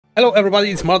Hello everybody,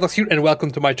 it's Manor Lords here and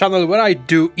welcome to my channel where I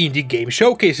do indie game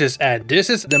showcases, and this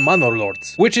is the Manor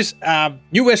Lords, which is a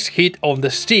newest hit on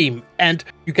the Steam, and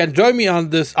you can join me on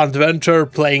this adventure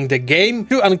playing the game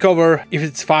to uncover if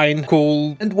it's fine,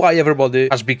 cool, and why everybody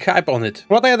has big hype on it.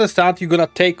 From what I understand, you're gonna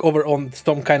take over on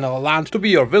some kind of land to be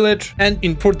your village, and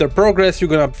in further progress you're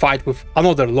gonna fight with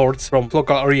another lords from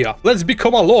local area. Let's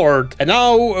become a lord! And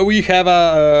now we have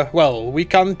a, well, we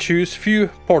can choose few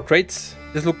portraits.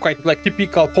 This look quite like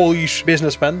typical Polish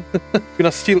businessman.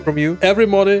 Gonna steal from you every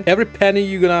money, every penny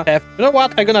you're gonna have. You know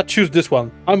what? I'm gonna choose this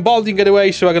one. I'm balding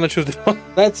anyway, so I'm gonna choose this one.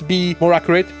 Let's be more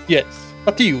accurate. Yes.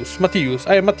 Matthias.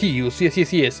 I am Matthias.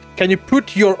 Yes. Can you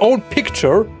put your own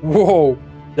picture? Whoa.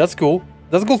 That's cool.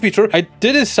 That's a cool feature. I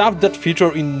didn't have that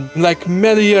feature in like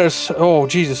many years. Oh,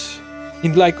 Jesus.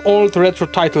 In like old retro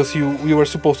titles you were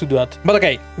supposed to do that. But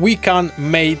okay, we can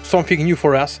make something new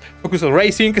for us. Focus on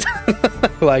racing.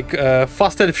 Like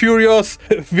Fast and Furious,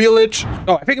 Village.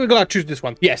 Oh, I think we're gonna choose this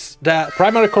one. Yes, the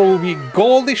primary color will be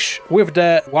goldish with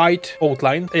the white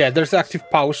outline. Yeah, there's active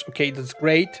pause. Okay, that's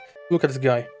great. Look at this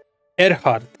guy.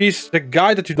 Erhard. He's the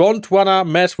guy that you don't wanna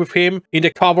mess with him in the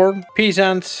cavern.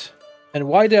 Peasants. And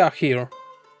why they are here?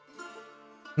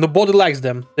 Nobody likes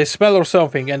them. They smell or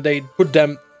something and they put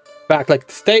them back, like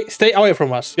stay away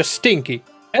from us, you're stinky.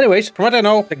 Anyways, from what I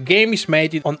know, the game is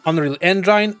made on Unreal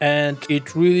Engine and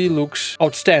it really looks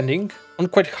outstanding on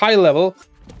quite high level.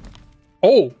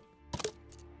 Oh,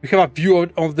 we have a view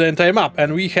of the entire map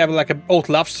and we have like a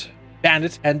Outlaws,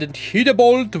 bandits, and then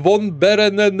Hidebold von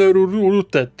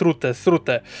Berenrute.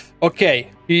 Okay,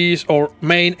 he's our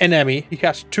main enemy. He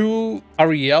has two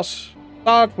areas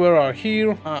that were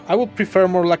here. I would prefer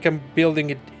more like I'm building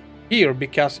it here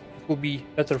because will be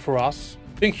better for us.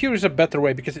 I think here is a better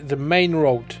way because it's the main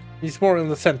road. It's more in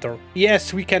the center.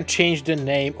 Yes, we can change the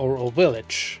name of our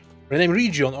village. Rename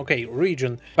region. Okay,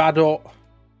 region. Wadowice.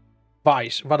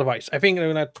 I think I'm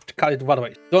gonna call it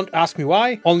Wadowice. Don't ask me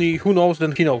why. Only who knows,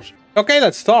 then he knows. Okay,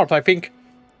 let's start. I think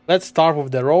let's start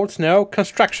with the roads now.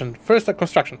 Construction. First the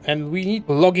construction. And we need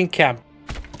a logging camp.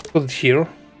 Put it here.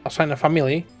 Assign a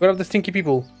family. Where are the stinky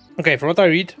people? Okay, from what I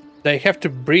read, they have to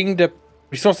bring the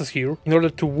resources here in order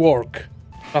to work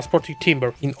transporting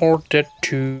timber in order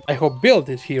to build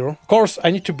it here. Of course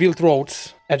I need to build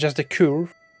roads, adjust the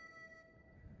curve.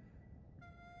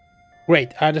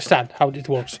 Great, I understand how it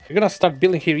works. We're gonna start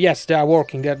building here. Yes, they are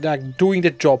working, they're doing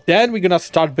the job. Then we're gonna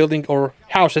start building our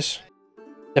houses.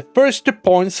 The first 2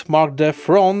 points mark the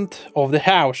front of the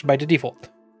house by the default.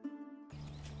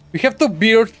 We have to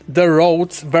build the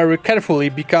roads very carefully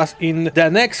because in the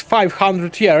next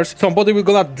 500 years somebody will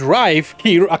gonna drive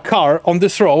here a car on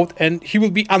this road and he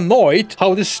will be annoyed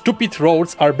how these stupid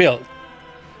roads are built.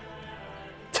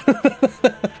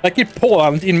 Like in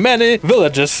Poland, in many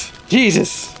villages.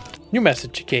 Jesus. New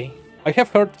message, okay. I have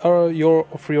heard of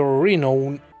your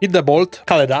renown Hidebold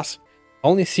Kaledas.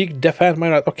 Only seek defend my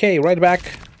right. Okay, right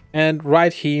back and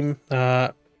write him.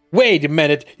 Wait a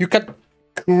minute, you can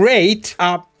create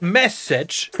a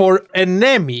message for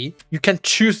enemy. You can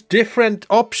choose different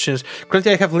options.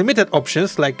 Currently I have limited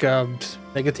options like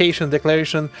negotiation,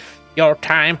 declaration, your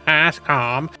time has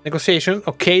come, negotiation.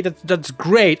 Okay, that's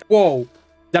great. Whoa,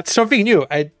 that's something new.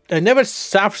 I never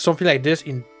saw something like this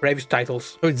in previous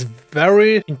titles, so it's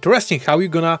very interesting how you're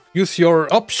gonna use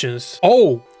your options.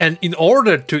 Oh, and in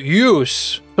order to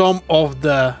use some of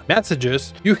the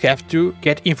messages you have to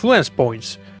get influence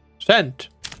points. Send.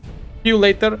 See you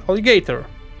later, alligator.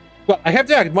 Well, I have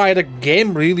to admire the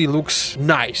game really looks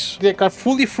nice. They are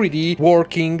fully 3D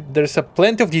working, there's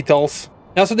plenty of details.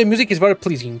 Also the music is very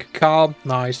pleasing, calm,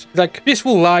 nice. It's like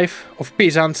peaceful life of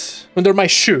peasants under my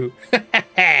shoe.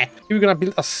 We're gonna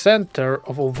build a center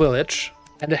of our village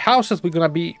and the houses we're gonna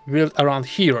be built around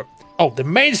here. Oh, the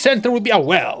main center will be a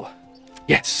well.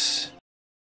 Yes.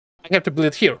 I have to build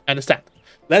it here, I understand.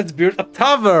 Let's build a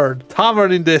tavern.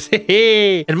 Tavern in this.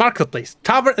 And marketplace.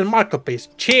 Tavern and marketplace.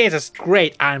 Jesus,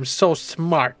 great. I'm so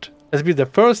smart. Let's build the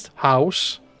first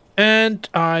house. And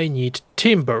I need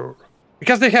timber.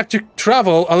 Because they have to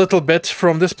travel a little bit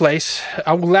from this place,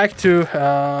 I would like to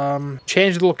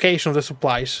change the location of the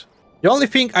supplies. The only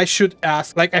thing I should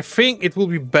ask, like I think it will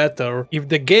be better if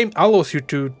the game allows you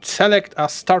to select a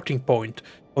starting point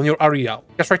on your area.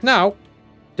 Because right now,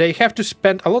 they have to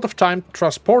spend a lot of time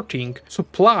transporting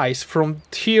supplies from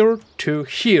here to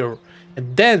here,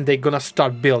 and then they're gonna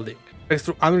start building. Thanks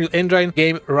to Unreal Engine,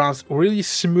 game runs really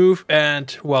smooth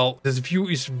and, well, this view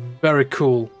is very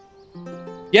cool.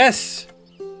 Yes!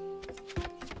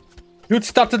 You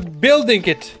started building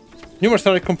it! Numerous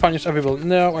other companions available.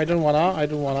 No, I don't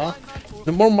wanna.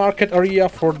 The more market area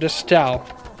for the stall.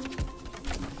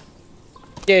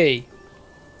 Yay!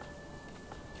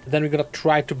 Then we're gonna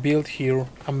try to build here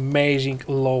amazing,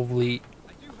 lovely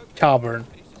tavern.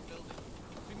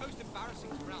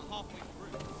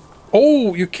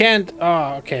 Oh, you can't.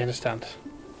 Ah, okay, I understand.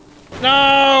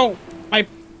 No, my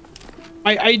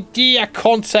idea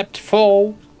concept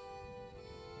fall.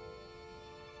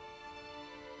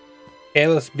 Okay,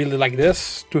 let's build it like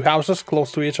this. 2 houses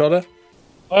close to each other.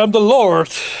 I am the lord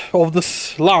of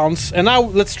this lands, and now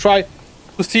let's try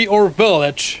to see our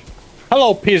village.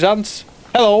 Hello, peasants.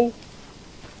 Hello.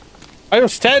 Are you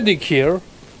standing here?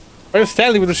 Are you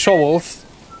standing with the shovels?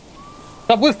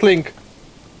 Stop whistling.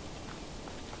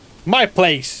 My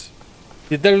place.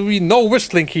 There will be no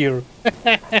whistling here.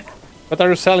 What are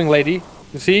you selling, lady?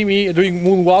 You see me doing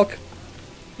moonwalk?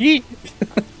 Yeet.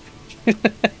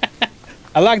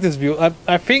 I like this view.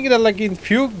 I think that like in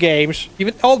few games,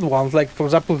 even old ones, like for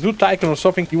example Zoo Tycoon or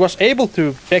something, you was able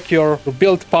to check your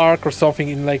build park or something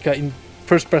in like in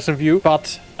first-person view.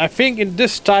 But I think in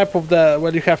this type of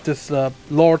where you have this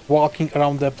lord walking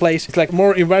around the place, it's like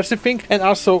more immersive thing, and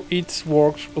also it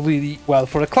works really well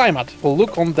for the climate. Well,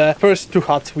 look on the first 2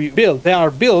 huts we built. They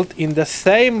are built in the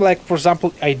same, like for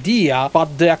example, idea,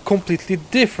 but they are completely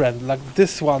different. Like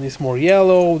this one is more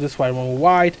yellow, this one more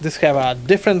white. This have a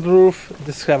different roof.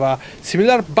 This have a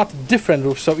similar but different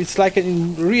roof. So it's like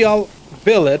in real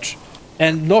village.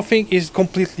 And nothing is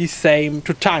completely same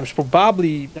 2 times.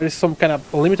 Probably there is some kind of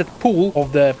limited pool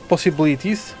of the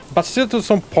possibilities, but still to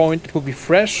some point it will be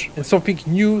fresh and something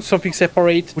new, something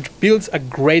separate, which builds a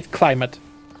great climate.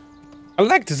 I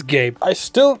like this game. I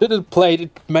still didn't play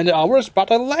it many hours, but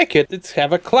I like it. It's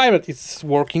have a climate, it's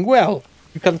working well.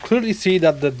 You can clearly see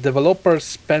that the developer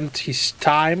spent his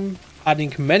time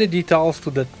adding many details to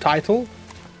the title.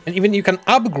 And even you can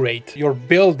upgrade your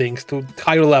buildings to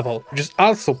higher level, which is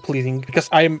also pleasing because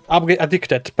I am upgrade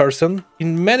addicted person.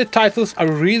 In many titles, I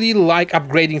really like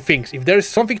upgrading things. If there is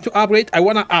something to upgrade, I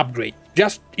wanna upgrade.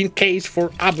 Just in case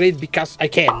for upgrade because I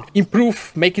can.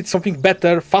 Improve, make it something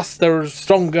better, faster,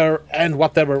 stronger, and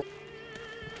whatever.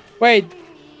 Wait,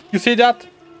 you see that?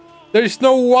 There is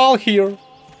no wall here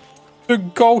to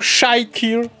go shite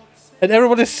here, and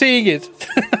everybody's seeing it.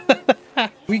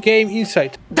 We came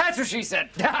inside. That's what she said.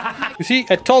 You see,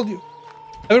 I told you.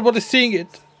 Everybody's seeing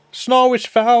it. Snow is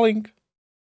falling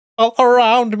all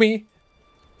around me.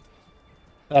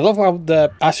 I love how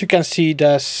as you can see,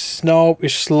 the snow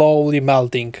is slowly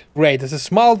melting. Great, there's a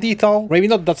small detail. Maybe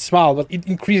not that small, but it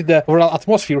increased the overall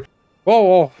atmosphere. Whoa,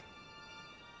 whoa.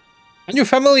 A new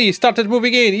family started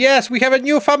moving in. Yes, we have a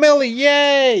new family.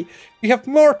 Yay! We have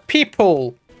more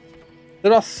people.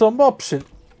 There are some options.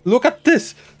 Look at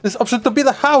this. There's option to build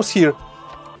a house here.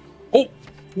 Oh,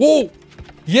 whoa.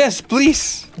 Yes,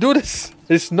 please. Do this.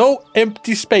 There's no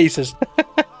empty spaces.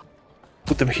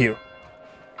 Put them here.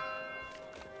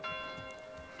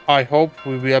 I hope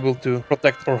we'll be able to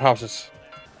protect our houses.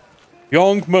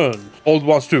 Young men, old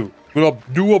ones too. Gonna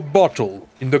do a battle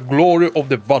in the glory of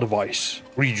the Vadvice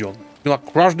region. Gonna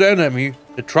crush the enemy,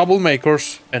 the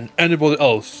troublemakers, and anybody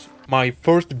else. My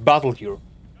first battle here.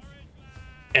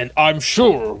 And I'm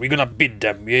sure we're gonna beat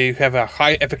them. We have a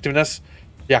high effectiveness.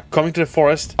 They are coming to the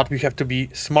forest, but we have to be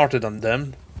smarter than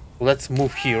them. Let's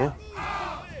move here.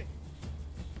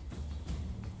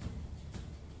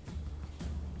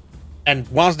 And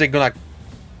once they're gonna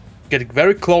get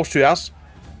very close to us,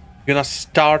 we're gonna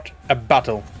start a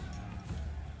battle.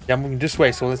 They're moving this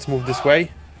way, so let's move this way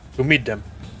to meet them.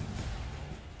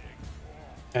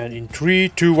 And in 3,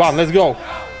 2, 1, let's go.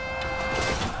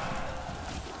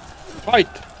 Fight!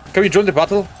 Can we join the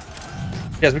battle?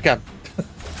 Yes, we can.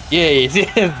 Yes,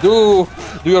 yes, do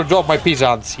your job, my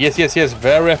peasants. Yes, yes, yes,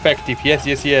 very effective. Yes,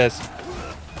 yes, yes.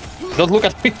 Don't look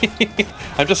at me.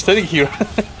 I'm just standing here.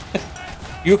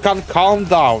 You can calm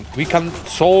down. We can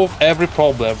solve every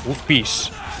problem with peace.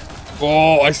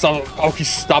 Oh, I saw how he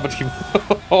stabbed him.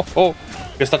 Oh,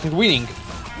 they started winning.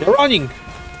 They're running.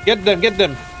 Get them, get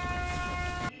them.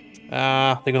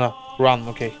 They're gonna run,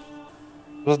 okay.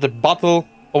 It was the battle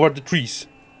over the trees.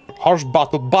 Harsh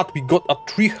battle, but we got a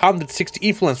 360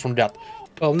 influence from that.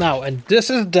 Well, now, and this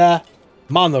is the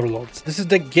Manor Lords. This is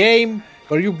the game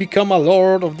where you become a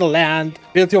lord of the land,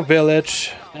 build your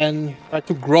village, and try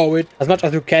to grow it as much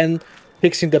as you can,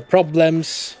 fixing the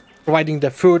problems, providing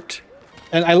the food.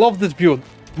 And I love this build.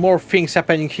 More things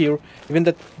happening here, even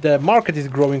that the market is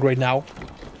growing right now.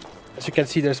 As you can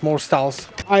see, there's more stalls.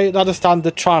 I understand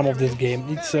the charm of this game.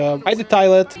 It's high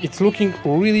detailed, it's looking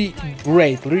really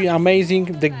great, really amazing.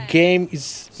 The game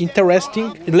is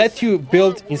interesting. It lets you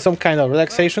build in some kind of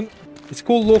relaxation. It's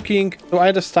cool looking, so I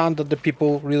understand that the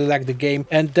people really like the game,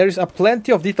 and there is a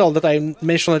plenty of detail that I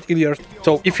mentioned earlier.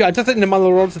 So if you're interested in the Manor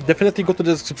Lords, definitely go to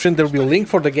the description. There will be a link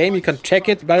for the game. You can check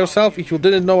it by yourself. If you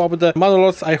didn't know about the Manor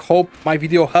Lords, I hope my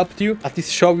video helped you, at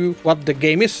least show you what the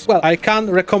game is. Well, I can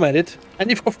recommend it.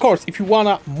 And if, of course, if you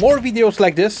wanna more videos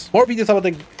like this, more videos about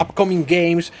the upcoming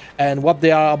games and what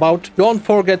they are about, don't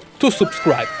forget to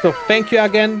subscribe. So thank you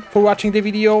again for watching the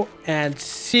video, and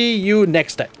see you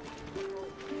next time.